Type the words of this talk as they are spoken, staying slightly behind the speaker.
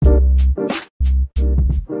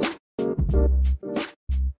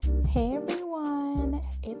Hey everyone,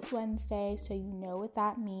 it's Wednesday, so you know what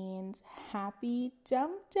that means. Happy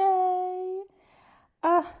dump day!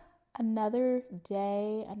 Another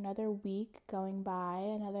day, another week going by,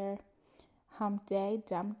 another hump day,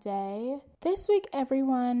 dump day. This week,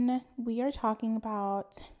 everyone, we are talking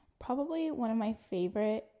about probably one of my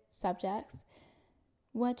favorite subjects,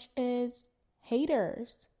 which is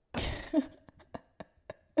haters.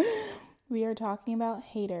 We are talking about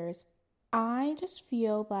haters. I just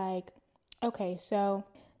feel like, okay, so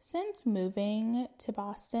since moving to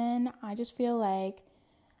Boston, I just feel like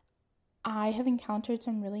I have encountered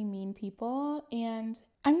some really mean people, and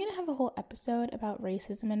I'm going to have a whole episode about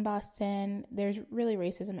racism in Boston. There's really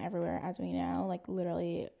racism everywhere, as we know, like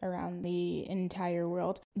literally around the entire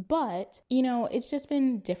world. But, it's just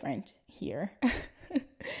been different here. And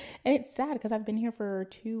it's sad because I've been here for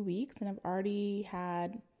 2 weeks and I've already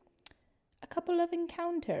had a couple of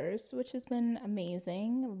encounters, which has been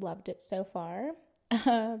amazing. Loved it so far.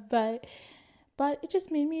 But it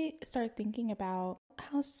just made me start thinking about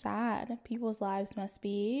how sad people's lives must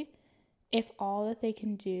be if all that they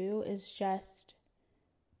can do is just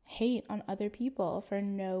hate on other people for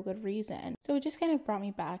no good reason. So it just kind of brought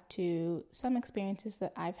me back to some experiences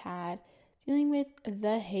that I've had dealing with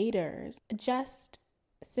the haters. Just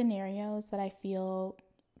scenarios that I feel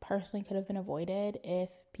personally could have been avoided if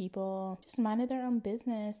people just minded their own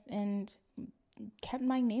business and kept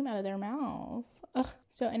my name out of their mouths. Ugh.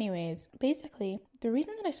 So anyways, basically, the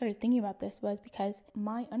reason that I started thinking about this was because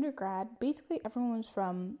my undergrad, basically everyone was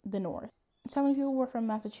from the north. So many people were from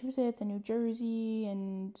Massachusetts and New Jersey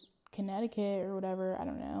and Connecticut or whatever, I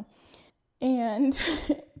don't know.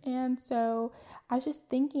 And so I was just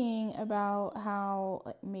thinking about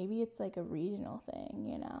how maybe it's like a regional thing,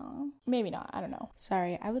 Maybe not, I don't know.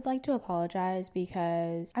 Sorry, I would like to apologize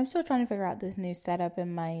because I'm still trying to figure out this new setup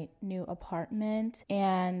in my new apartment,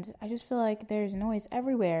 and I just feel like there's noise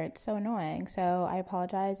everywhere. It's so annoying. So I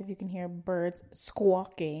apologize if you can hear birds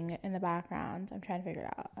squawking in the background. I'm trying to figure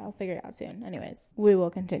it out. I'll figure it out soon. Anyways, we will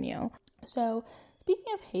continue. So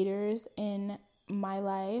speaking of haters in my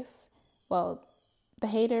life, well, the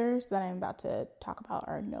haters that I'm about to talk about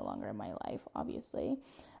are no longer in my life, obviously.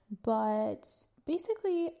 But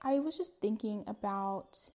basically, I was just thinking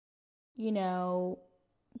about,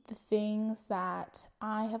 the things that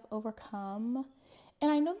I have overcome. And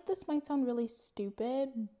I know this might sound really stupid,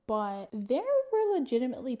 but there were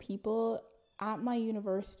legitimately people at my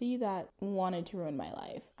university that wanted to ruin my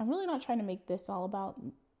life. I'm really not trying to make this all about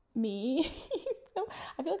me.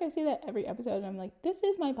 I feel like I say that every episode and I'm like, this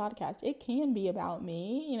is my podcast. It can be about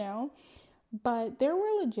me, But there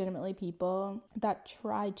were legitimately people that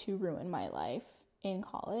tried to ruin my life in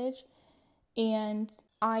college. And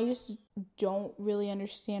I just don't really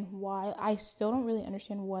understand why. I still don't really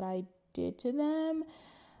understand what I did to them.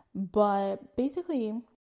 But basically,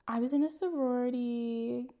 I was in a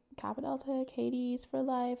sorority, Kappa Delta, Katie's for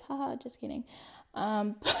life. Haha, just kidding.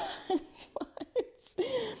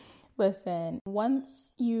 Listen,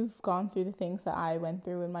 once you've gone through the things that I went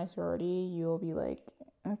through in my sorority, you'll be like,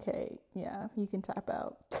 okay, yeah, you can tap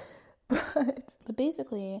out. But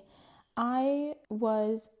basically, I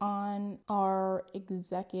was on our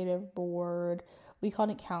executive board. We called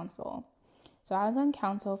it council. So I was on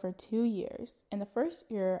council for 2 years. In the first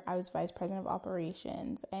year, I was vice president of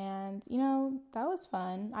operations. And, that was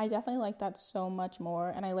fun. I definitely liked that so much more.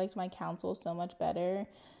 And I liked my council so much better.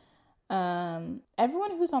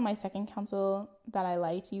 Everyone who's on my second council that I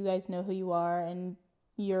liked, you guys know who you are, and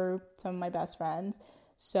you're some of my best friends.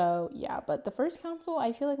 So yeah, but the first council,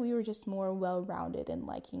 I feel like we were just more well-rounded in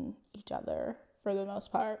liking each other for the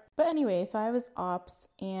most part. But anyway, so I was ops,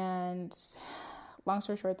 and long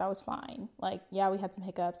story short, that was fine. Like, yeah, we had some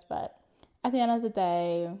hiccups, but at the end of the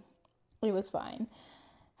day, it was fine.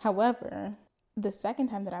 However, the second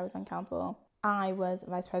time that I was on council, I was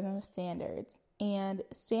vice president of standards. And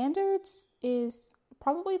standards is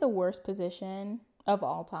probably the worst position of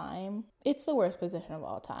all time. It's the worst position of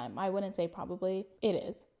all time. I wouldn't say probably. It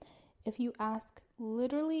is. If you ask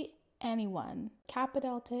literally anyone, Kappa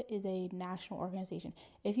Delta is a national organization.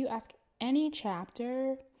 If you ask any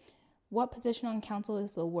chapter what position on council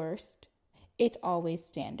is the worst, it's always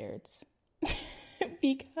standards.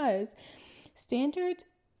 Because standards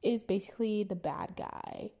is basically the bad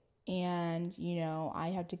guy. And, I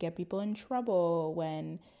have to get people in trouble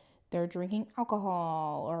when they're drinking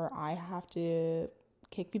alcohol, or I have to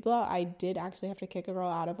kick people out. I did actually have to kick a girl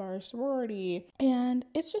out of our sorority. And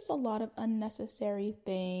it's just a lot of unnecessary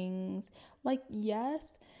things. Like,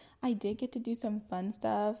 yes, I did get to do some fun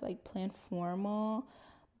stuff, like plan formal,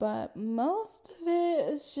 But most of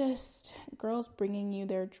it is just girls bringing you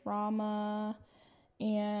their drama.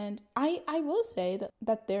 And I will say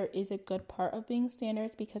that there is a good part of being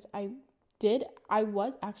standards, because I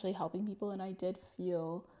was actually helping people and I did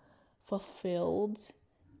feel fulfilled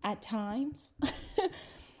at times.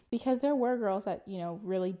 Because there were girls that,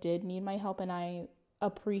 really did need my help, and I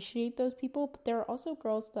appreciate those people. But there are also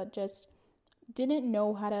girls that just didn't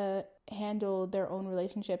know how to handle their own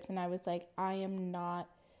relationships, and I was like, I am not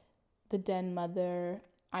the den mother.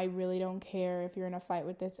 I really don't care if you're in a fight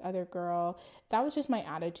with this other girl. That was just my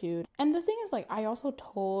attitude. And the thing is, like, I also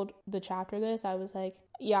told the chapter this. I was like,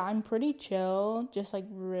 yeah, I'm pretty chill. Just, like,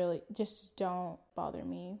 really, just don't bother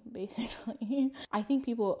me, basically. I think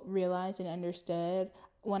people realized and understood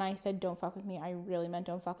when I said don't fuck with me, I really meant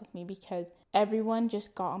don't fuck with me, because everyone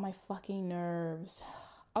just got on my fucking nerves.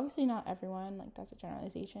 Obviously not everyone, like, that's a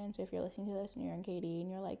generalization. So if you're listening to this and you're in KD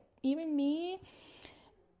and you're like, even me,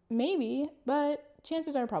 maybe, but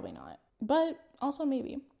chances are probably not. But also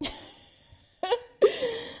maybe.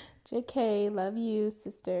 JK, love you,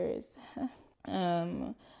 sisters.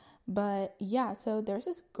 But yeah, so there's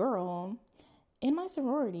this girl in my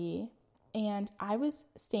sorority, and I was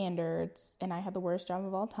standards, and I had the worst job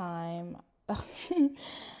of all time.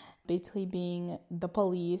 Basically being the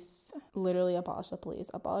police, literally abolish the police,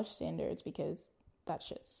 abolish standards, because that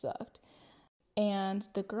shit sucked. And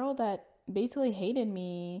the girl that basically hated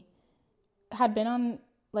me had been on,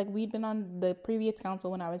 like, we'd been on the previous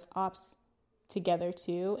council when I was ops together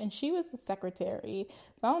too, and she was the secretary.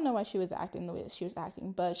 So I don't know why she was acting the way that she was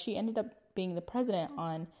acting, but she ended up being the president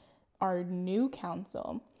on our new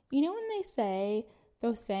council. You know when they say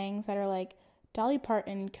those sayings that are like, Dolly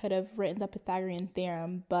Parton could have written the Pythagorean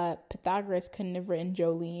theorem, but Pythagoras couldn't have written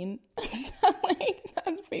Jolene? Like,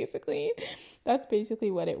 that's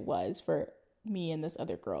basically what it was for me and this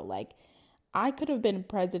other girl. Like, I could have been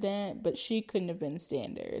president, but she couldn't have been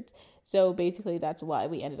standards. So basically that's why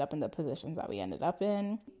we ended up in the positions that we ended up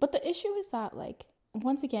in. But the issue is that, like,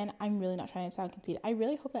 once again, I'm really not trying to sound conceited. I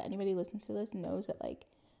really hope that anybody listens to this knows that, like,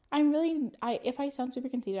 if I sound super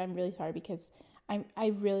conceited, I'm really sorry, because I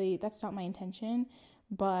really, that's not my intention.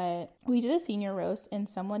 But we did a senior roast, and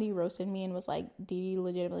somebody roasted me and was like, Dee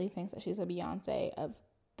legitimately thinks that she's a Beyonce of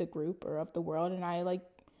the group or of the world. And I, like,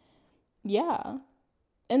 yeah.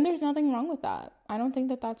 And there's nothing wrong with that. I don't think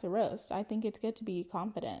that that's a roast. I think it's good to be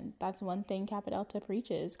confident. That's one thing Kappa Delta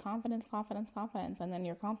preaches. Confidence, confidence, confidence. And then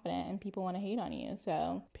you're confident and people want to hate on you.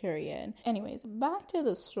 So, period. Anyways, back to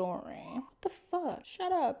the story. What the fuck?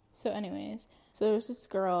 Shut up. So there was this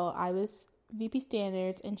girl. I was VP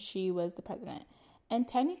Standards and she was the president. And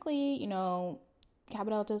technically, Kappa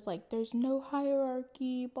Delta's like, there's no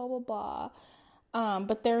hierarchy, blah, blah, blah.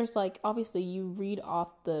 But there's, like, obviously you read off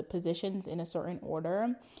the positions in a certain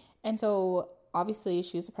order. And so obviously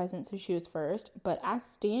she was the president, so she was first. But as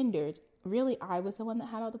standards, really, I was the one that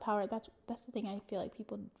had all the power. That's the thing I feel like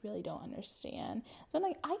people really don't understand. So I'm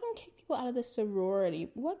like, I can kick people out of this sorority.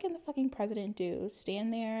 What can the fucking president do?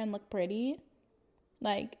 Stand there and look pretty?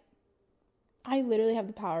 Like, I literally have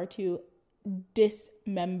the power to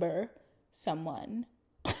dismember someone.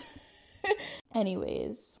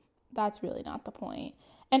 Anyways, that's really not the point.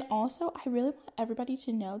 And also, I really want everybody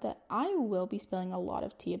to know that I will be spilling a lot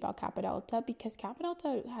of tea about Kappa Delta, because Kappa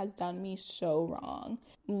Delta has done me so wrong.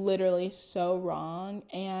 Literally so wrong.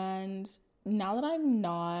 And now that I'm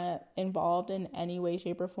not involved in any way,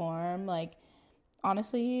 shape, or form, like,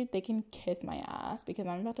 honestly, they can kiss my ass, because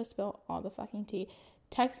I'm about to spill all the fucking tea.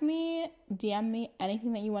 Text me, DM me,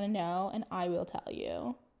 anything that you want to know, and I will tell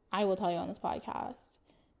you. I will tell you on this podcast.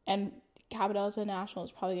 And Kappa Delta National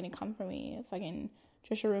is probably going to come for me. Fucking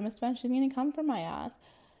Trisha Ruma Spence, she's going to come for my ass.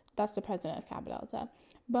 That's the president of Kappa Delta.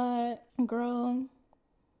 But, girl,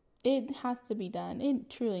 it has to be done. It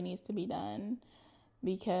truly needs to be done,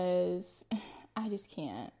 because I just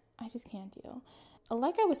can't deal.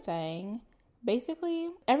 Like I was saying, basically,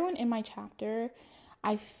 everyone in my chapter,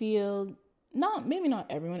 I feel, maybe not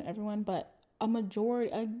everyone, but a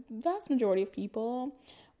vast majority of people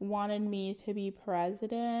wanted me to be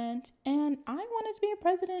president, and I wanted to be a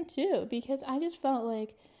president too, because I just felt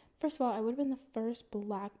like, first of all, I would have been the first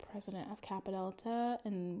Black president of Kappa Delta,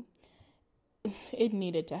 and it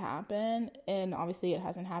needed to happen, and obviously it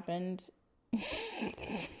hasn't happened.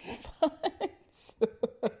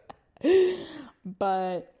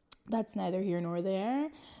 But that's neither here nor there.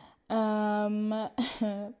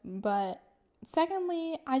 But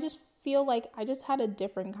secondly, I just feel like I just had a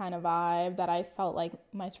different kind of vibe that I felt like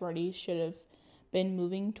my sorority should have been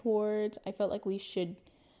moving towards. I felt like we should,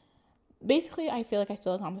 basically, I feel like I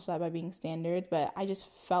still accomplished that by being standards, but I just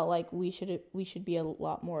felt like we should be a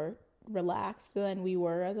lot more relaxed than we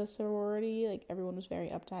were as a sorority. Like, everyone was very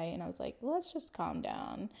uptight, and I was like, let's just calm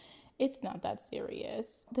down. It's not that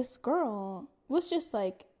serious. This girl was just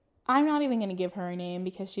like, I'm not even going to give her a name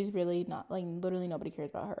because she's really not, like, literally nobody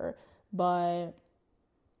cares about her. But,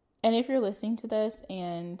 and if you're listening to this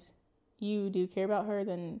and you do care about her,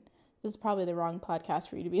 then this is probably the wrong podcast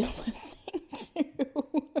for you to be listening to.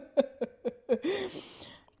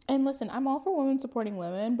 And listen, I'm all for women supporting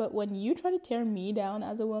women, but when you try to tear me down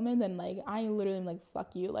as a woman, then, like, I literally am like,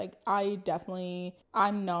 fuck you. Like,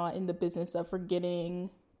 I'm not in the business of forgetting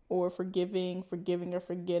or forgiving or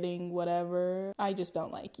forgetting, whatever. I just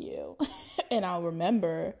don't like you. And I'll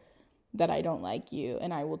remember that I don't like you,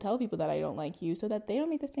 and I will tell people that I don't like you so that they don't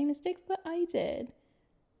make the same mistakes that I did.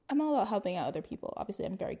 I'm all about helping out other people. Obviously,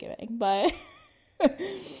 I'm very giving, but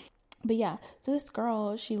but yeah, so this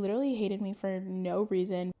girl, she literally hated me for no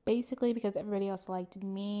reason, basically because everybody else liked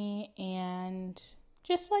me and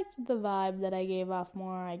just liked the vibe that I gave off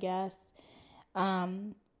more, I guess.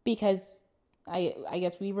 Because I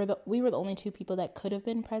guess we were the only two people that could have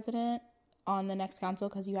been president on the next council,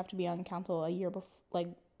 because you have to be on council a year before, like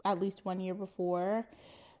at least 1 year before,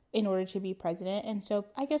 in order to be president. And so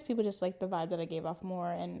I guess people just like the vibe that I gave off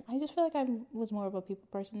more, and I just feel like I was more of a people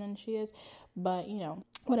person than she is, but you know,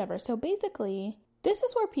 whatever. So basically, this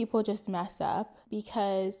is where people just mess up,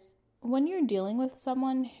 because when you're dealing with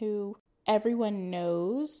someone who everyone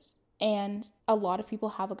knows and a lot of people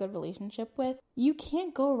have a good relationship with, you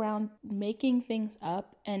can't go around making things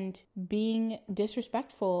up and being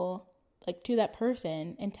disrespectful, like, to that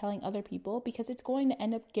person and telling other people, because it's going to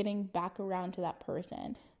end up getting back around to that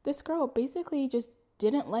person. This girl basically just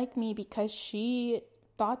didn't like me because she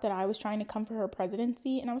thought that I was trying to come for her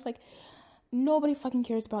presidency, and I was like, nobody fucking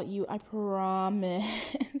cares about you, I promise.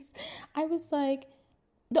 I was like,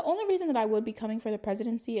 the only reason that I would be coming for the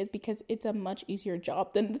presidency is because it's a much easier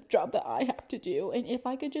job than the job that I have to do. And if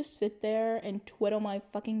I could just sit there and twiddle my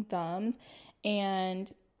fucking thumbs and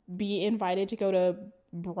be invited to go to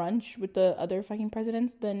brunch with the other fucking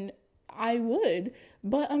presidents, then I would.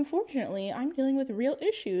 But unfortunately, I'm dealing with real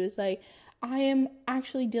issues. Like, I am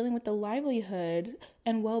actually dealing with the livelihood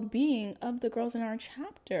and well-being of the girls in our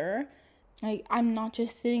chapter. Like, I'm not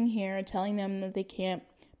just sitting here telling them that they can't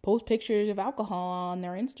post pictures of alcohol on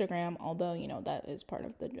their Instagram, although, you know, that is part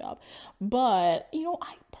of the job. But, you know,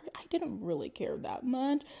 I didn't really care that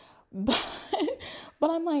much. But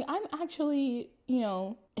I'm like, I'm actually, you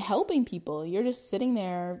know, helping people. You're just sitting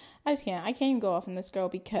there. I can't even go off on this girl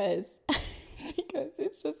because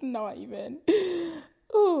it's just not even,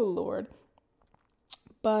 oh Lord.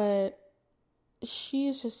 But she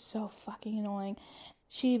is just so fucking annoying.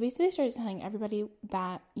 She basically started telling everybody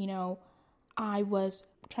that, you know, I was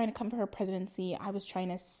trying to come for her presidency. I was trying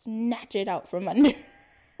to snatch it out from under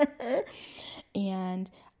her. And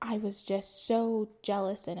I was just so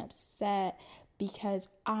jealous and upset because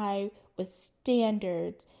I was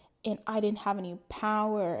standards and I didn't have any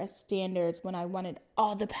power as standards when I wanted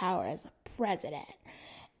all the power as a president.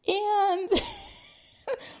 And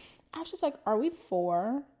I was just like, are we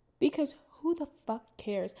four? Because who the fuck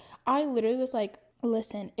cares? I literally was like,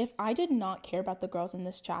 listen, if I did not care about the girls in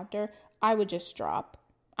this chapter, I would just drop.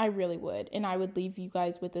 I really would. And I would leave you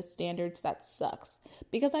guys with the standards that sucks.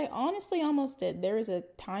 Because I honestly almost did. There was a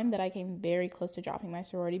time that I came very close to dropping my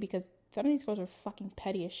sorority because some of these girls were fucking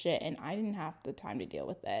petty as shit and I didn't have the time to deal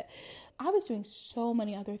with it. I was doing so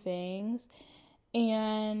many other things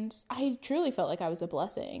and I truly felt like I was a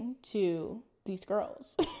blessing to these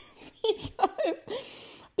girls.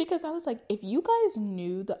 because I was like, if you guys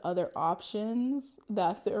knew the other options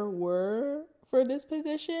that there were for this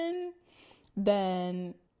position,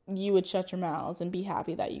 then you would shut your mouths and be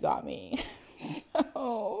happy that you got me.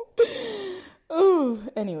 So,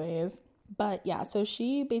 anyways. But yeah, so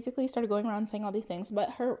she basically started going around saying all these things,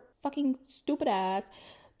 but her fucking stupid ass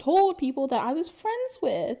told people that I was friends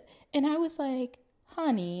with. And I was like,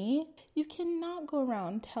 honey, you cannot go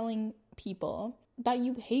around telling people that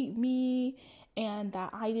you hate me and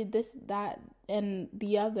that I did this, that, and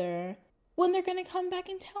the other when they're gonna come back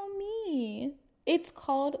and tell me. It's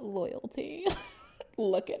called loyalty.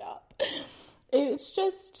 Look it up. It's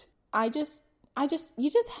just, you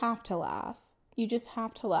just have to laugh. You just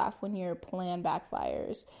have to laugh when your plan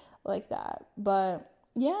backfires like that. But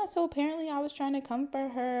yeah, so apparently I was trying to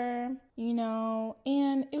comfort her, you know,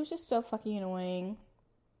 and it was just so fucking annoying.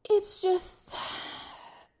 It's just,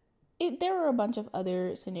 there were a bunch of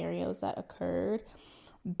other scenarios that occurred,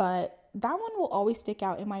 but that one will always stick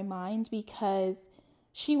out in my mind because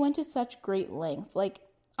she went to such great lengths. Like,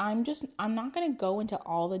 I'm not going to go into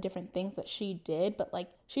all the different things that she did, but like,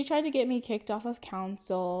 she tried to get me kicked off of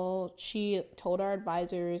council. She told our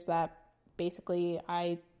advisors that basically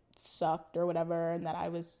I sucked or whatever, and that I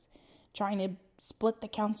was trying to split the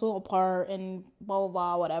council apart and blah blah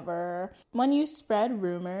blah, whatever. When you spread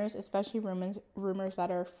rumors, especially rumors that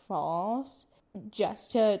are false,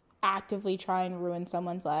 just to actively try and ruin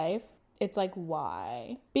someone's life, it's like,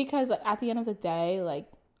 why? Because at the end of the day, like,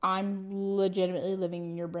 I'm legitimately living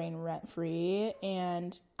in your brain rent free,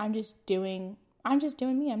 and I'm just doing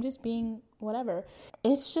me. I'm just being whatever.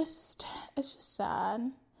 It's just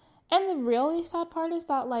sad. And the really sad part is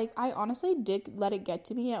that, like, I honestly did let it get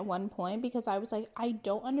to me at one point, because I was like, I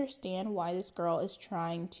don't understand why this girl is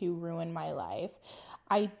trying to ruin my life.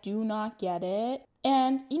 I do not get it.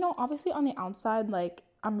 And, you know, obviously on the outside, like,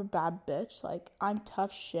 I'm a bad bitch. Like, I'm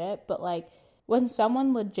tough shit. But, like, when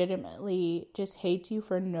someone legitimately just hates you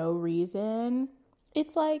for no reason,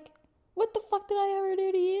 it's like, what the fuck did I ever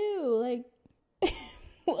do to you? Like,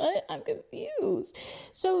 what? I'm confused.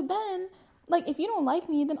 So then, like, if you don't like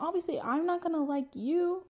me, then obviously I'm not gonna like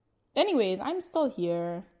you. Anyways, I'm still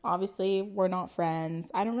here. Obviously, we're not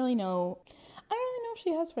friends. I don't really know if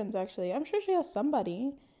she has friends, actually. I'm sure she has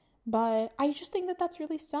somebody. But I just think that that's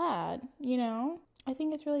really sad, you know? I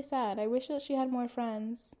think it's really sad. I wish that she had more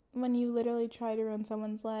friends. When you literally try to ruin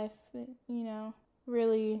someone's life, it, you know,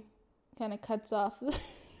 really kind of cuts off the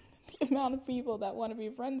amount of people that want to be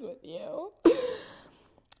friends with you.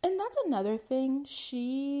 And that's another thing.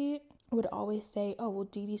 She would always say, oh, well,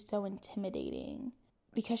 Dee Dee's so intimidating.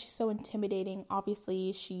 Because she's so intimidating,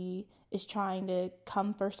 obviously she is trying to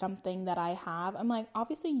come for something that I have. I'm like,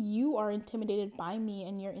 obviously you are intimidated by me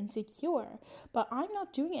and you're insecure, but I'm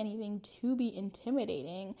not doing anything to be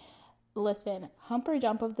intimidating. Listen, hump or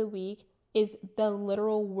jump of the week is the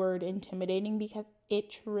literal word intimidating, because it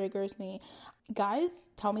triggers me. Guys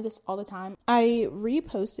tell me this all the time. I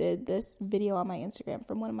reposted this video on my Instagram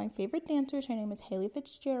from one of my favorite dancers. Her name is Haley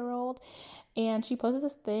Fitzgerald. And she posted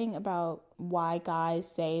this thing about why guys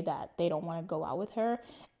say that they don't want to go out with her.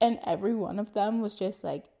 And every one of them was just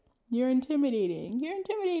like, you're intimidating, you're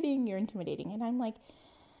intimidating, you're intimidating. And I'm like,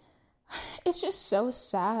 it's just so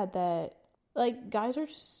sad that, like, guys are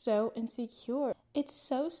just so insecure. It's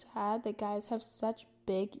so sad that guys have such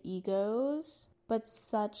big egos, but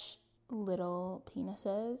such little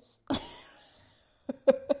penises.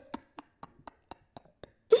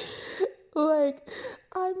 Like,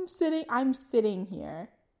 I'm sitting here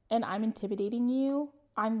and I'm intimidating you.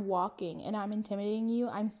 I'm walking and I'm intimidating you.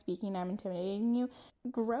 I'm speaking and I'm intimidating you.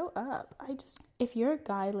 Grow up. If you're a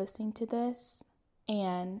guy listening to this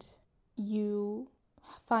and you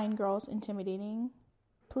find girls intimidating,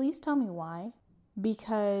 please tell me why.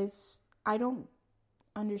 Because I don't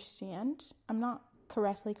understand. I'm not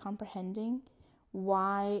correctly comprehending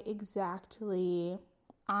why exactly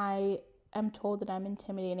I am told that I'm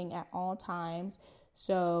intimidating at all times,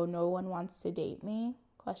 so no one wants to date me? ?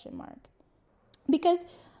 Because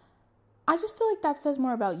I just feel like that says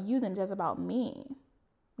more about you than it does about me,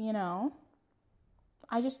 you know?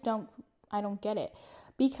 I don't get it.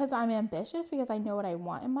 Because I'm ambitious, because I know what I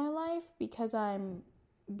want in my life, because I'm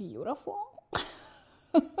beautiful.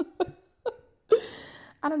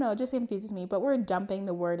 I don't know, it just confuses me, but we're dumping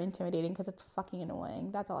the word intimidating because it's fucking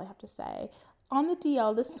annoying. That's all I have to say. On the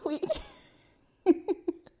DL this week,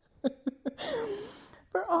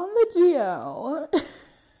 for On the DL,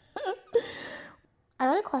 I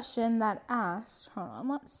got a question that asked, hold on,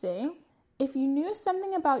 let's see. If you knew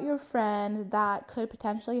something about your friend that could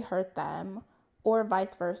potentially hurt them, or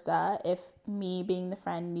vice versa, if me being the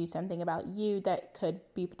friend knew something about you that could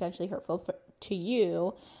be potentially hurtful to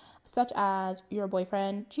you, such as your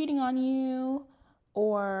boyfriend cheating on you,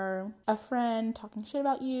 or a friend talking shit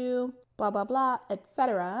about you, blah, blah, blah,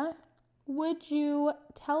 etc., would you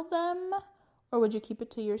tell them, or would you keep it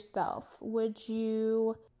to yourself? Would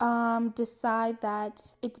you decide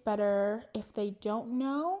that it's better if they don't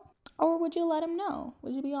know, or would you let them know?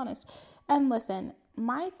 Would you be honest? And listen,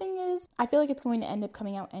 my thing is, I feel like it's going to end up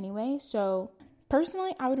coming out anyway, so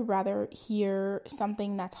personally, I would rather hear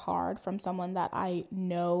something that's hard from someone that I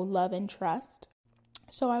know, love, and trust.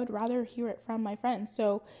 So I would rather hear it from my friends.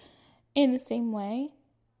 So in the same way,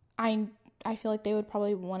 I feel like they would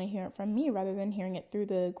probably want to hear it from me rather than hearing it through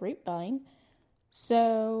the grapevine.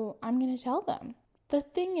 So I'm going to tell them. The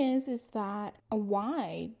thing is that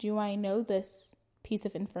why do I know this piece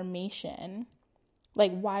of information?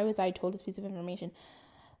 Like, why was I told this piece of information?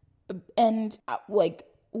 And like,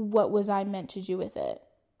 what was I meant to do with it?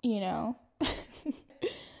 You know?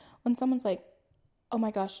 When someone's like, oh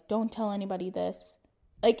my gosh, don't tell anybody this.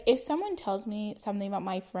 Like, if someone tells me something about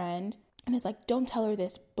my friend and it's like, don't tell her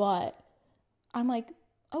this, but I'm like,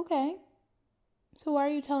 okay, so why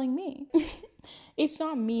are you telling me? It's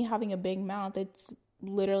not me having a big mouth. It's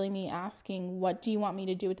literally me asking, what do you want me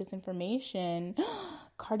to do with this information?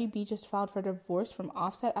 Cardi B just filed for divorce from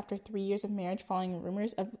Offset after 3 years of marriage following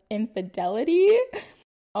rumors of infidelity.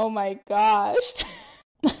 Oh my gosh.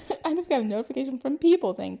 I just got a notification from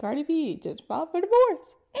People saying Cardi B just filed for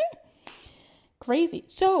divorce. Crazy.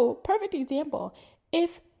 So, perfect example.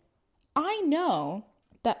 If I know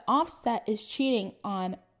that Offset is cheating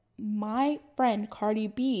on my friend Cardi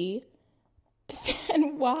B,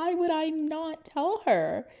 then why would I not tell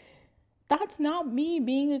her? That's not me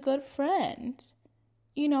being a good friend.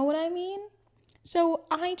 You know what I mean? So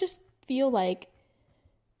I just feel like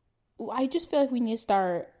we need to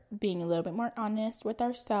start being a little bit more honest with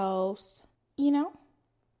ourselves, you know?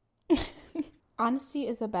 Honesty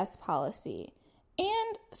is the best policy.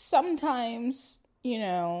 And sometimes,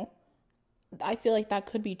 I feel like that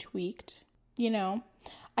could be tweaked,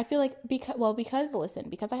 I feel like because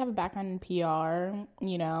I have a background in PR,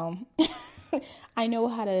 I know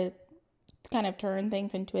how to kind of turn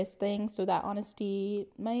things and twist things so that honesty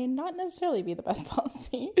may not necessarily be the best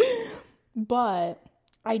policy. But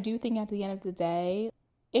I do think at the end of the day,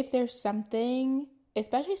 if there's something,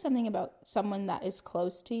 especially something about someone that is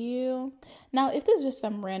close to you. Now, if there's just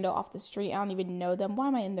some rando off the street, I don't even know them, why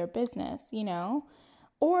am I in their business,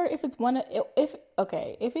 Or if it's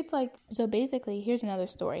if it's like, so basically, here's another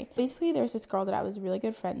story. Basically, there's this girl that I was really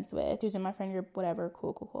good friends with. She was in my friend group, whatever,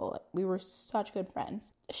 cool. Like, we were such good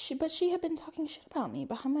friends. But she had been talking shit about me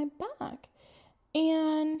behind my back.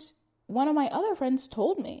 And one of my other friends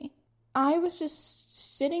told me. I was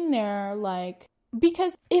just sitting there like,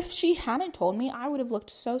 because if she hadn't told me, I would have looked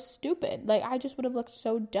so stupid. Like, I just would have looked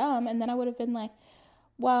so dumb. And then I would have been like,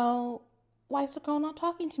 well, why is the girl not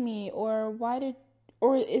talking to me? Or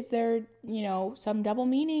is there, some double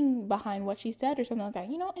meaning behind what she said or something like that,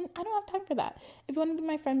 and I don't have time for that. If you want to be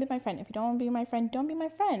my friend, be my friend. If you don't want to be my friend, don't be my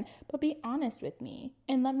friend. But be honest with me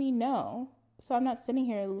and let me know so I'm not sitting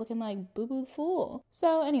here looking like boo-boo fool.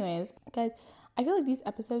 So anyways, guys, I feel like these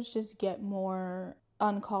episodes just get more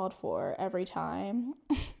uncalled for every time.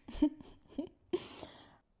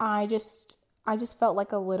 I just felt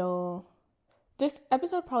like this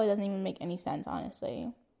episode probably doesn't even make any sense,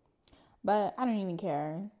 honestly. But I don't even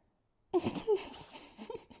care.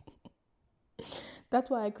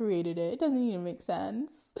 That's why I created it. It doesn't even make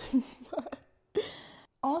sense.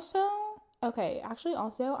 Also,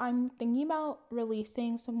 I'm thinking about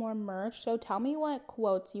releasing some more merch. So tell me what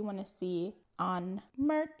quotes you want to see on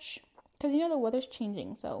merch. Because, the weather's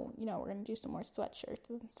changing. So, we're going to do some more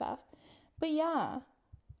sweatshirts and stuff. But yeah.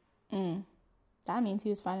 That means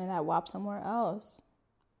he was finding that WAP somewhere else.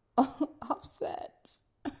 Offset.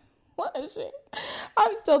 What a shit.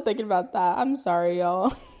 I'm still thinking about that. I'm sorry,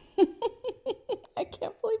 y'all. I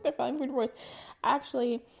can't believe they're filing for divorce.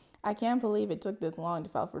 Actually, I can't believe it took this long to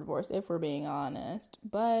file for divorce, if we're being honest.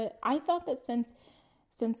 But I thought that since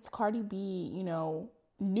Cardi B,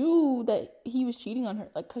 knew that he was cheating on her,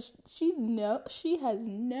 like, because she has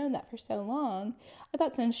known that for so long. I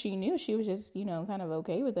thought since she knew, she was just, kind of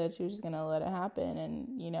okay with it. She was just going to let it happen.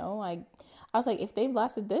 And, I was like, if they've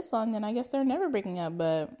lasted this long, then I guess they're never breaking up.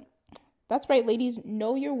 But that's right, ladies,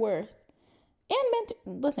 know your worth. And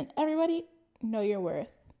listen, everybody, know your worth.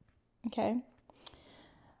 Okay?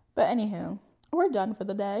 But anywho, we're done for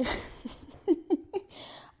the day.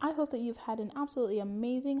 I hope that you've had an absolutely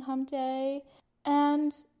amazing hump day.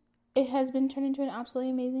 And it has been turned into an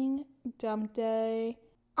absolutely amazing dump day.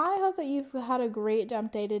 I hope that you've had a great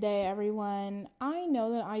dump day today, everyone. I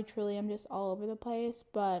know that I truly am just all over the place,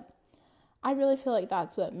 but I really feel like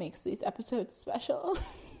that's what makes these episodes special.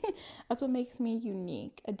 That's what makes me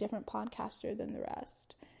unique, a different podcaster than the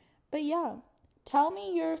rest. But yeah, tell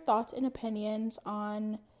me your thoughts and opinions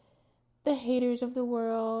on the haters of the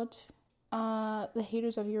world, the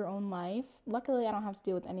haters of your own life. Luckily, I don't have to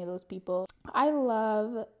deal with any of those people. I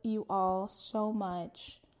love you all so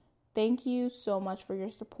much. Thank you so much for your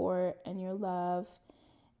support and your love.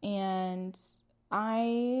 And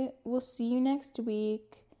I will see you next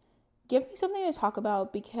week. Give me something to talk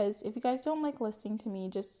about, because if you guys don't like listening to me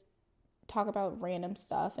just talk about random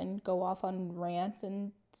stuff and go off on rants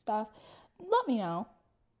and stuff, let me know.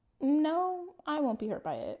 No, I won't be hurt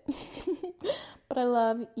by it. But I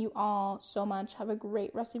love you all so much. Have a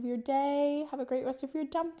great rest of your day. Have a great rest of your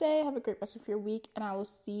dump day. Have a great rest of your week. And I will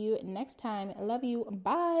see you next time. I love you.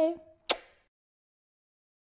 Bye.